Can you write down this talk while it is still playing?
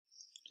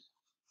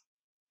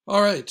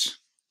All right,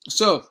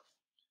 so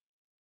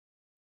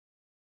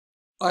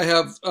I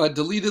have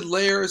deleted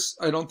layers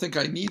I don't think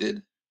I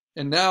needed,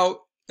 and now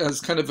as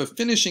kind of a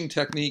finishing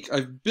technique,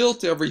 I've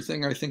built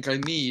everything I think I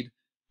need,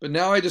 but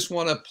now I just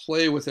want to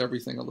play with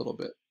everything a little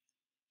bit.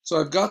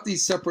 So I've got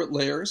these separate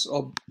layers.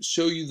 I'll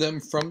show you them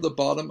from the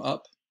bottom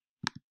up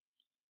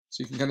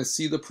so you can kind of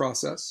see the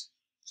process.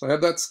 So I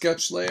have that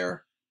sketch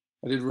layer.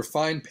 I did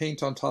refine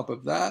paint on top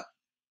of that.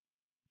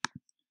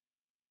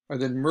 I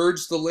then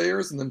merged the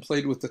layers and then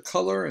played with the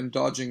color and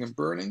dodging and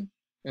burning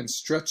and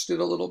stretched it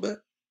a little bit.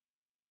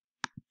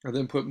 I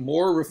then put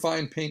more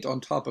refined paint on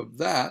top of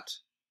that,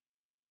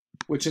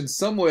 which in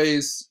some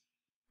ways,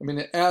 I mean,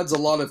 it adds a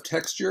lot of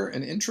texture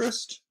and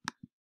interest,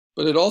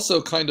 but it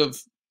also kind of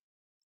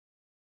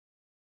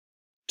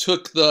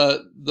took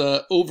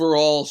the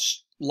overall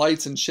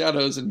lights and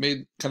shadows and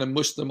kind of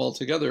mushed them all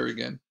together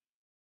again.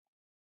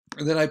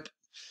 And then I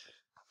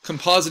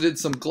composited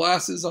some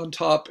glasses on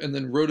top and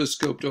then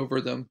rotoscoped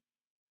over them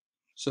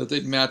so that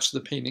they'd match the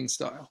painting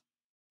style.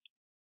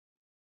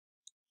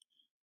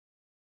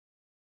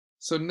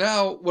 So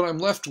now what I'm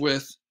left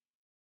with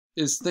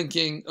is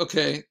thinking,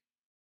 okay,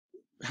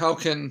 how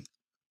can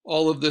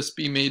all of this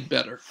be made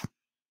better?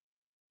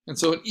 And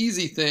so an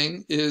easy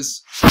thing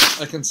is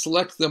I can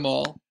select them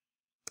all,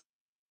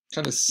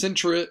 kind of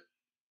center it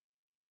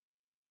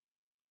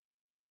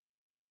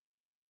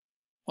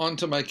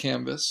onto my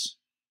canvas.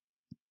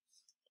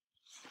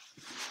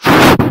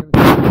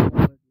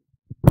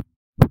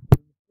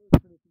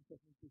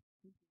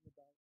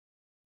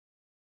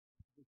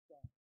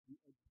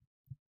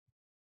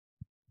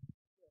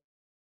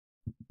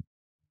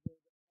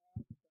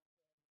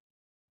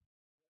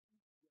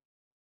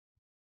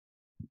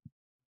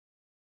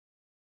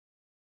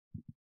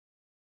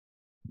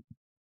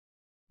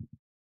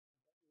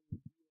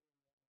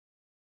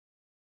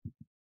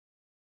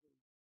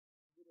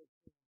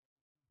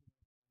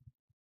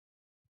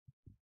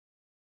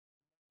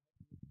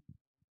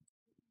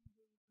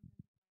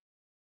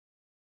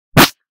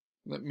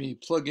 Let me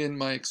plug in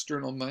my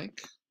external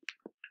mic.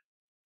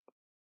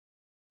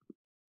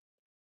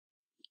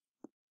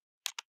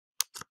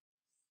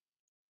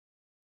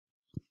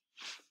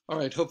 All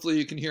right, hopefully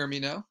you can hear me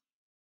now.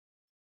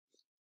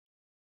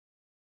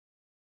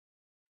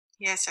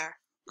 Yes, sir.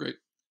 Great.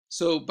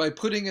 So by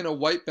putting in a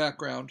white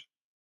background,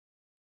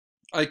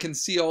 I can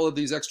see all of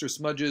these extra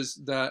smudges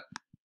that,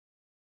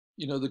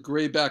 you know, the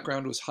gray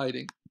background was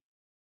hiding.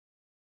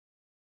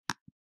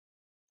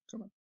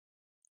 Come on.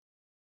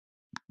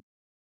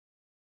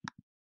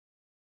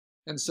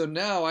 And so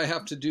now I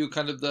have to do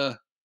kind of the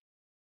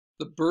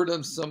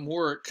burdensome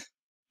work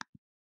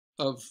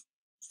of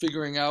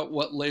figuring out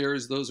what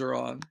layers those are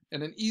on.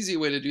 And an easy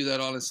way to do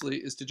that, honestly,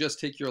 is to just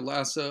take your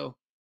lasso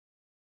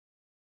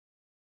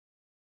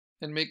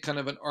and make kind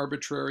of an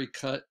arbitrary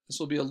cut. This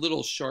will be a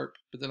little sharp,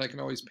 but then I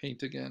can always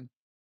paint again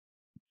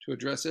to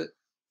address it.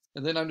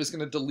 And then I'm just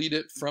going to delete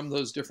it from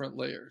those different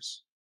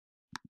layers.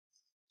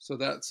 So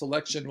that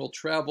selection will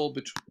travel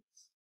between,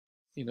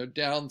 you know,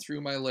 down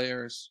through my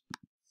layers.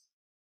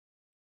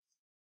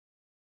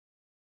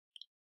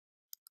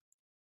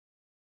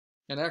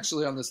 And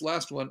actually on this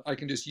last one, I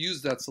can just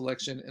use that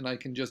selection and I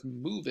can just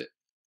move it.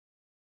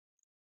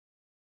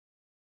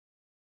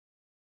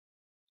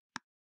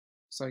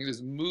 So I can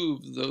just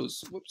move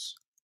those,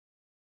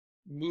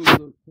 move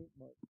those paint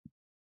marks.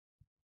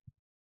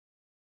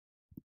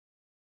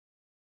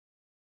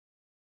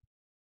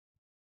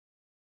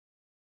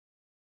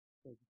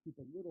 So I can keep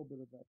a little bit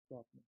of that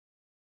softness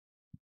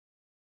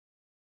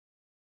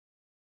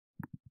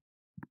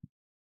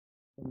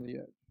from the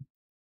edge.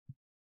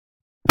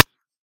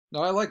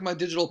 Now I like my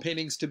digital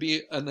paintings to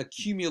be an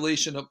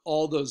accumulation of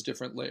all those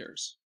different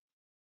layers,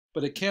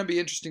 but it can be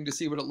interesting to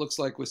see what it looks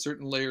like with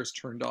certain layers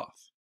turned off.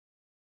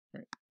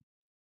 Right.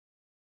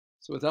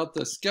 So without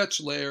the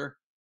sketch layer,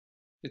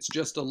 it's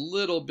just a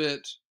little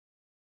bit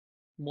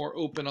more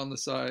open on the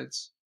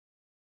sides.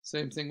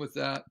 Same thing with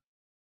that.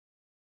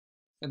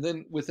 And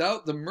then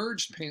without the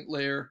merged paint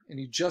layer, and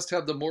you just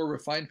have the more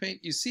refined paint,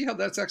 you see how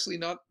that's actually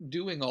not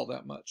doing all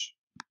that much.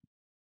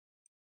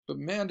 But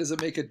man, does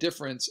it make a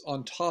difference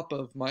on top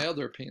of my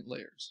other paint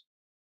layers.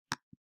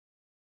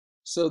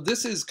 So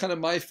this is kind of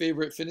my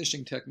favorite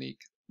finishing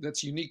technique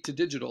that's unique to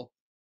digital,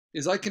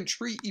 is I can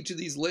treat each of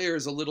these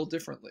layers a little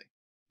differently.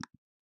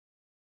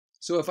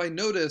 So if I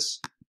notice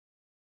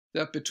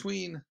that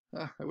between,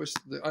 I wish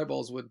the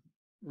eyeballs would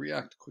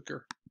react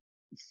quicker.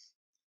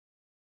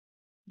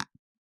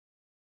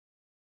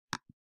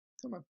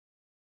 Come on.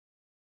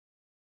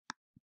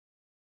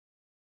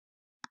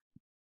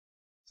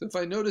 So if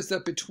I notice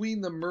that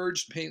between the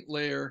merged paint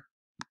layer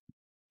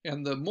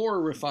and the more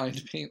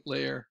refined paint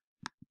layer,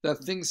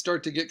 that things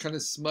start to get kind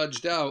of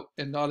smudged out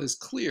and not as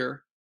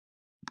clear,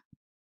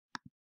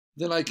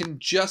 then I can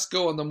just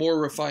go on the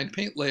more refined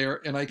paint layer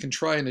and I can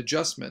try an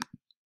adjustment.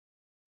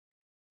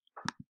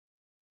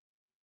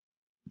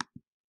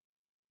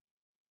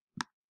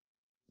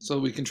 So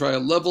we can try a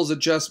levels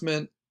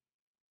adjustment,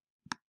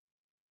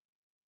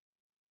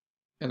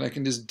 and I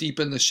can just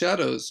deepen the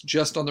shadows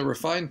just on the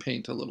refined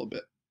paint a little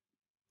bit.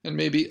 and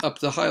maybe up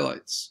the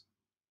highlights.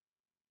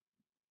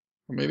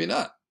 Or maybe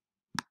not.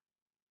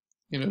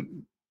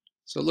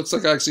 So it looks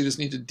like I actually just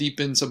need to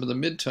deepen some of the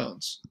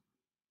midtones.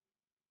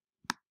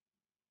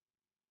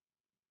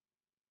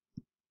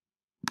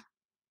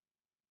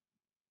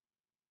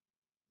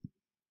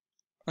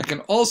 I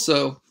can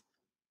also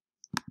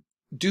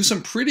do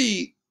some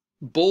pretty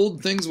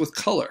bold things with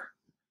color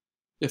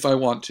if I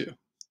want to.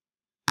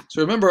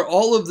 So remember,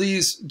 all of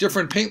these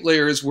different paint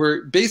layers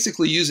were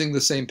basically using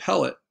the same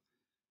palette.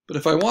 But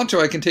if I want to,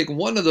 I can take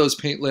one of those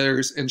paint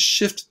layers and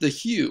shift the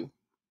hue,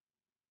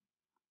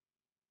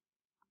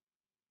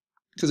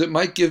 because it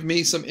might give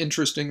me some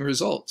interesting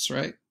results,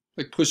 right?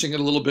 Like pushing it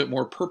a little bit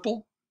more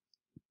purple,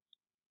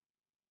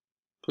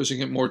 pushing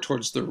it more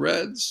towards the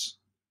reds.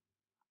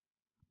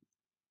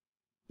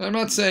 I'm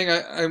not saying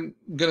I'm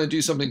going to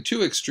do something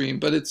too extreme,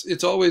 but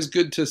it's always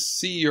good to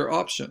see your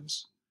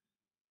options.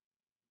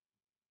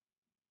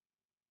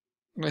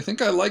 And I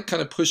think I like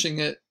kind of pushing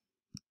it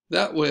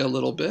that way a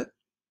little bit.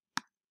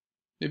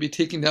 Maybe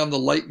taking down the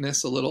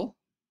lightness a little.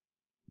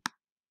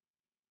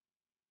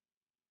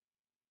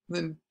 And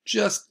then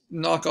just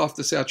knock off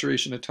the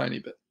saturation a tiny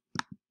bit.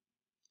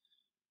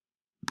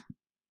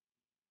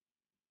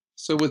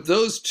 So with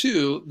those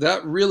two,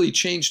 that really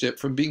changed it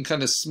from being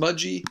kind of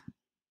smudgy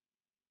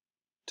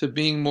to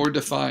being more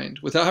defined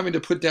without having to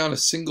put down a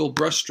single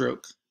brush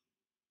stroke,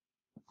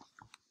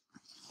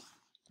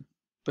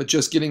 but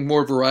just getting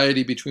more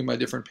variety between my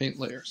different paint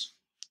layers.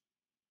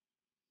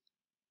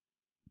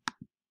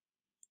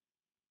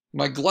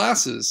 My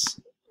glasses,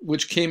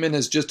 which came in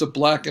as just a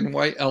black and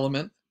white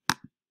element,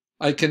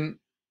 I can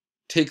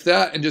take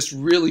that and just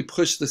really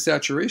push the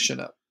saturation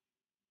up.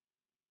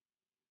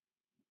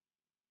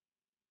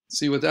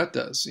 See what that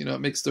does. It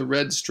makes the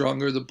red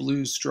stronger, the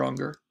blue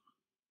stronger.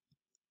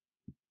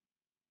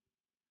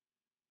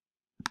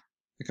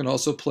 I can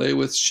also play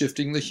with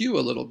shifting the hue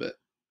a little bit.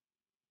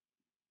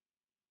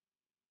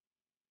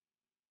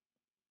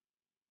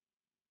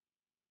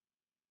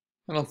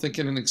 I don't think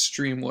in an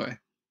extreme way.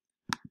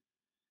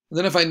 And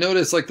then if I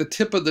notice like the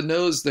tip of the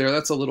nose there,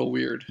 that's a little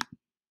weird.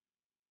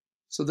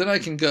 So then I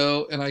can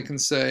go and I can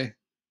say,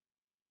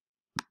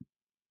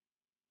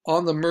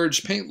 on the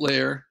merge paint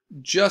layer,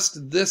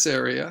 just this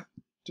area,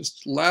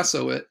 just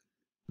lasso it,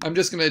 I'm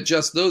just going to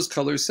adjust those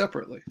colors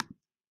separately.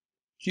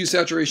 Hue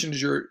saturation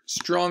is your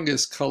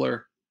strongest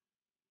color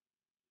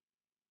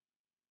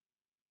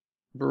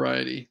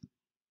variety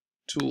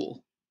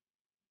tool.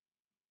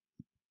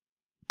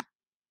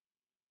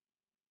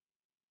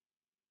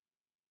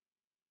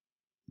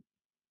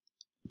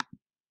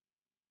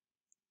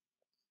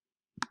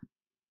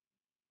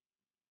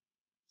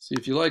 See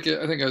if you like it.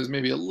 I think I was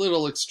maybe a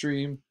little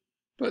extreme,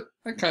 but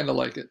I kind of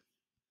like it.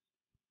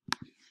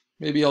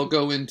 Maybe I'll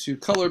go into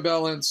color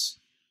balance,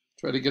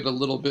 try to get a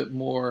little bit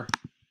more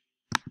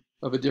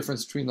of a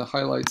difference between the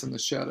highlights and the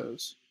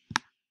shadows.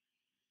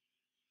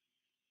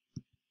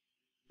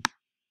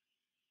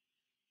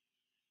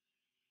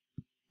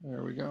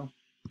 There we go.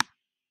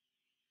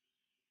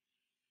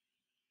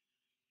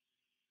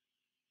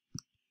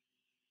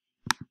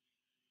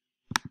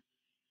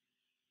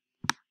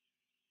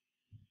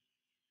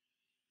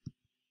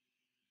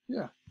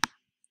 Yeah.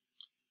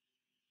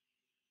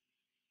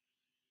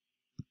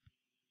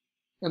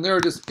 And there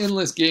are just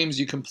endless games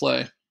you can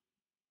play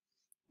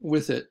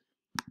with it.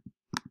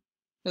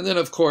 And then,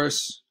 of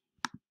course,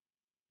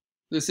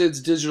 this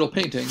is digital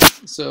painting,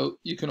 so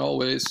you can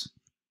always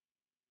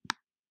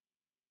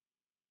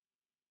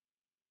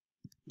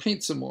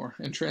paint some more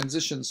and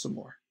transition some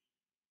more.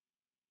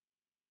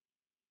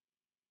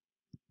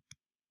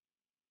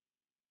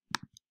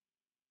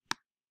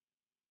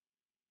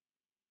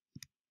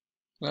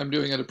 And I'm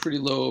doing at a pretty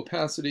low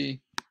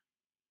opacity.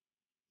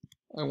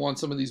 I want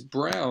some of these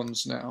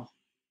browns now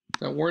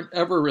that weren't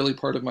ever really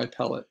part of my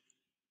palette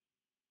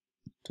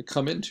to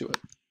come into it.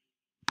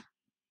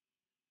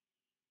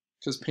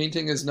 Because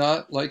painting is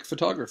not like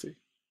photography.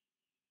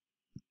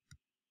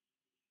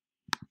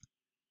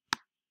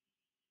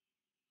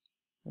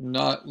 I'm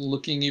not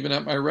looking even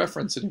at my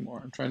reference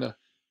anymore. I'm trying to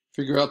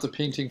figure out the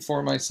painting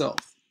for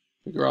myself,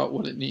 figure out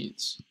what it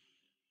needs,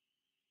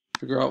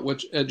 figure out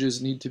which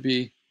edges need to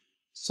be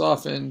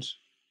softened,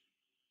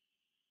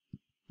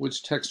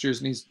 which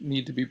textures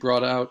need to be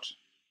brought out.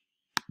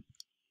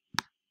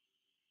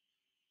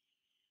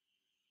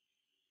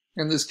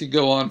 And this could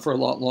go on for a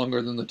lot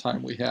longer than the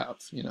time we have,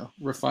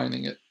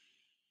 refining it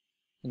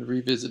and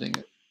revisiting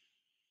it.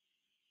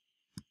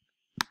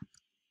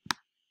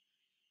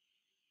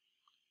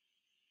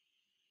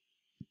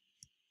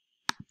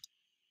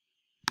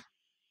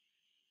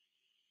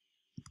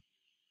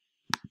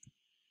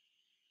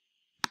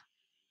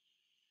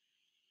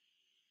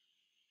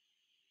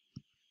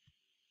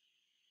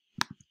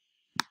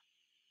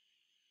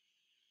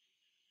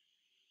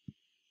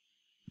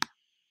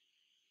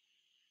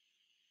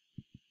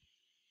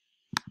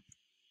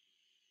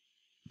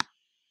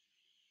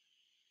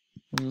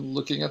 And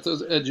looking at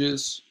those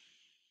edges,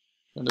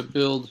 trying to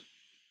build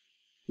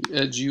the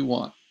edge you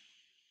want.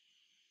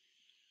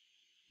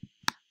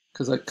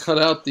 Because I cut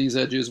out these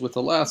edges with a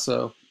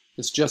lasso,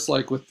 It's just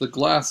like with the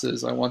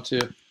glasses. I want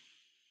to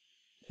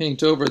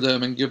paint over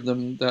them and give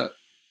them that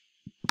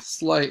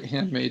slight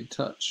handmade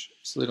touch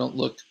so they don't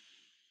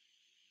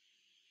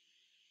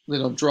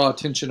draw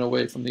attention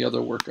away from the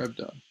other work I've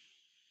done.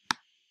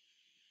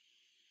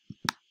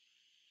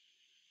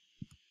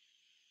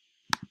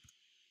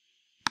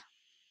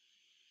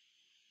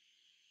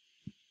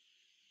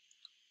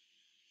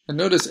 And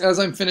notice as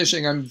I'm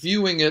finishing, I'm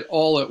viewing it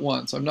all at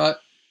once. I'm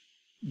not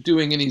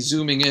doing any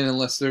zooming in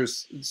unless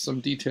there's some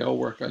detail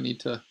work I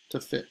need to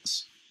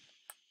fix.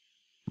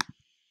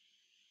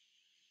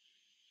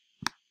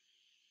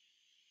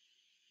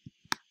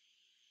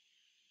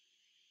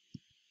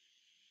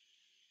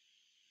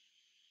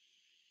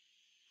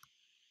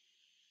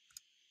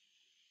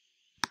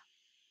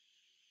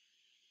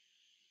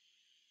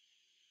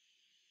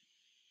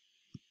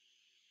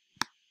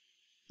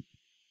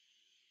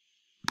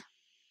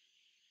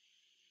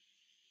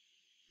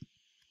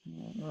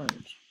 All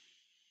right.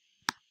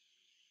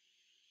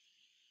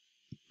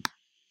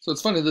 So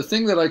it's funny, the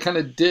thing that I kind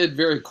of did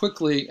very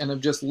quickly and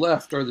have just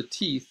left are the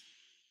teeth.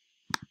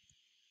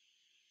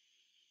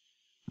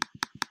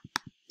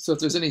 So if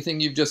there's anything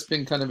you've just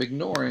been kind of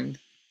ignoring,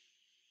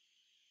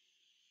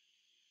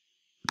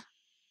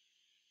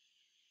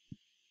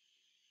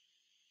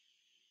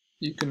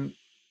 you can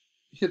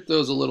hit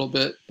those a little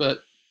bit,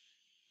 but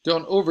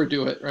don't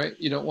overdo it, right?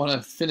 You don't want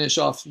to finish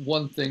off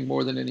one thing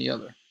more than any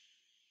other.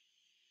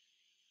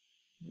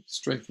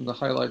 Strengthen the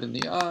highlight in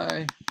the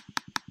eye.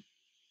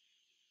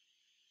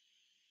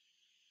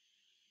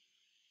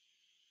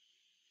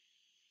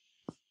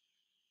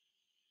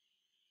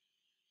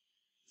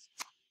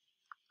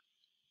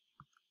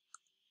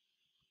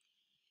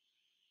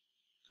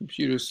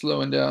 Computer's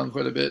slowing down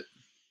quite a bit.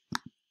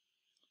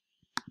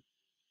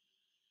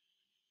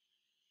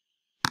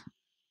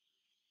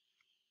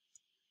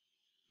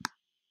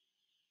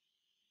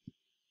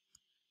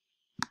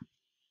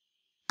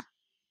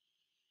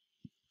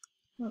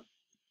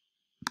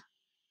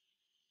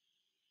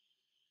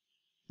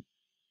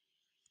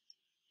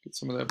 Get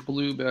some of that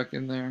blue back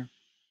in there.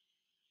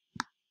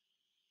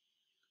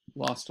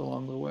 Lost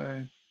along the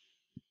way.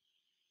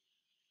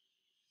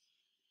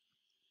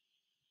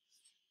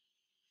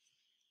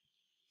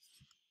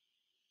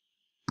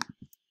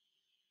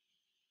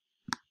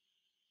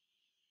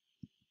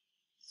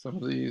 Some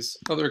of these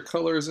other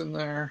colors in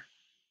there.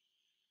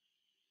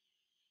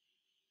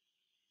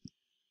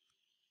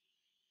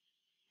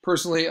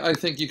 Personally, I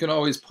think you can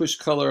always push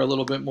color a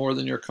little bit more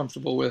than you're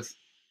comfortable with.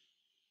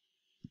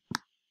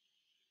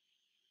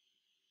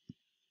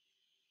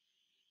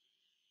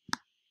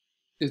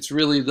 It's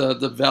really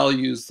the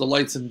values, the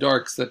lights and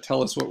darks that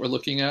tell us what we're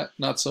looking at,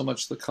 not so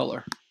much the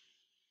color.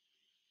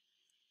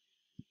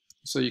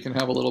 So you can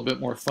have a little bit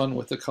more fun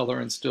with the color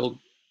and still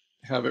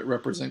have it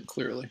represent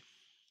clearly.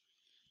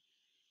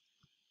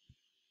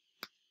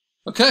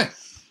 Okay,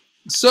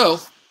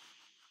 so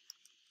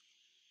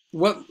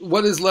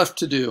what is left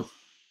to do?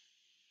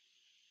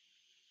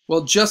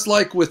 Well, just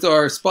like with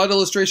our spot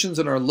illustrations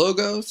and our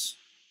logos,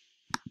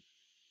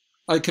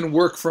 I can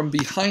work from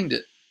behind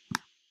it.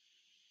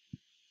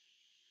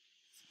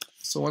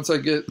 So once I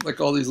get like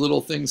all these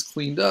little things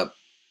cleaned up,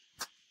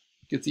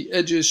 get the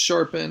edges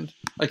sharpened,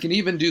 I can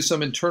even do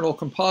some internal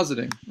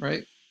compositing,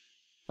 right?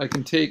 I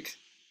can take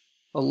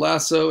a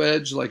lasso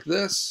edge like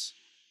this,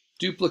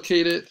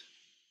 duplicate it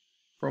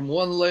from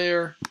one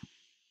layer,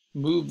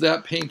 move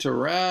that paint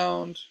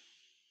around,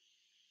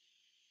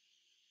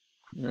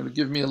 to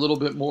give me a little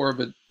bit more of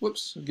a,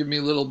 give me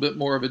a little bit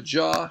more of a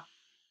jaw.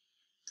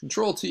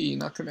 Control T,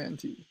 not Command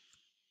T.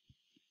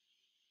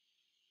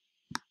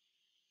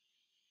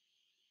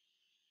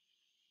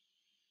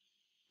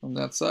 On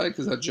that side,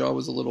 because that jaw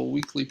was a little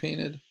weakly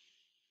painted.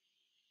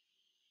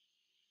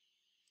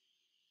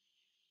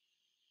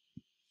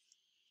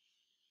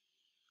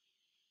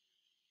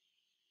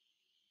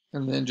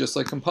 And then just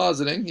like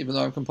compositing, even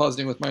though I'm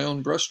compositing with my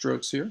own brush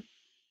strokes here,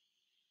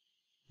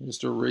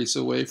 just erase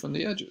away from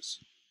the edges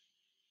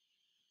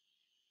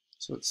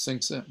so it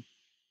sinks in.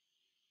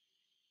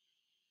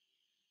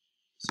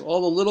 So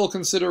all the little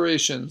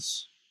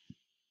considerations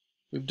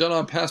we've done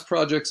on past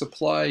projects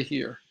apply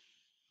here.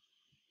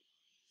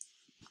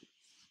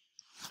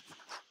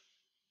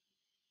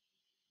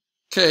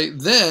 Okay,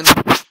 then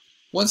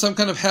once I'm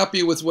kind of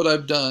happy with what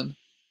I've done,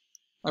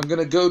 I'm going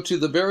to go to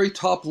the very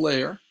top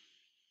layer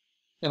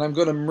and I'm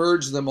going to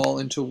merge them all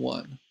into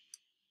one.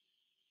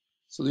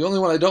 So the only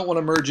one I don't want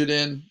to merge it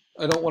in,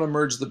 I don't want to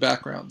merge the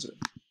backgrounds in.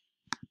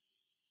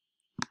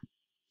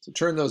 So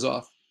turn those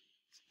off.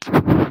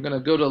 I'm going to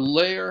go to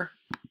Layer,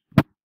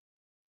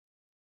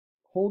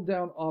 hold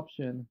down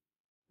Option,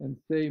 and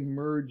say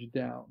Merge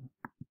Down.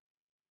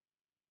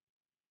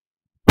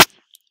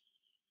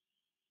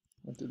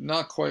 That did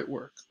not quite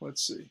work.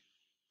 Let's see.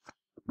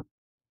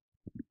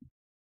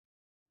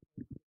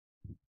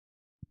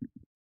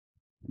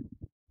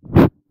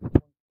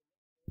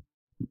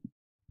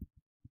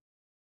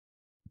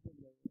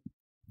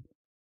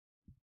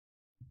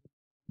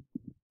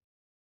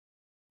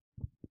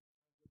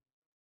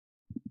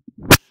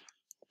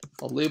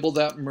 I'll label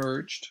that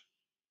merged.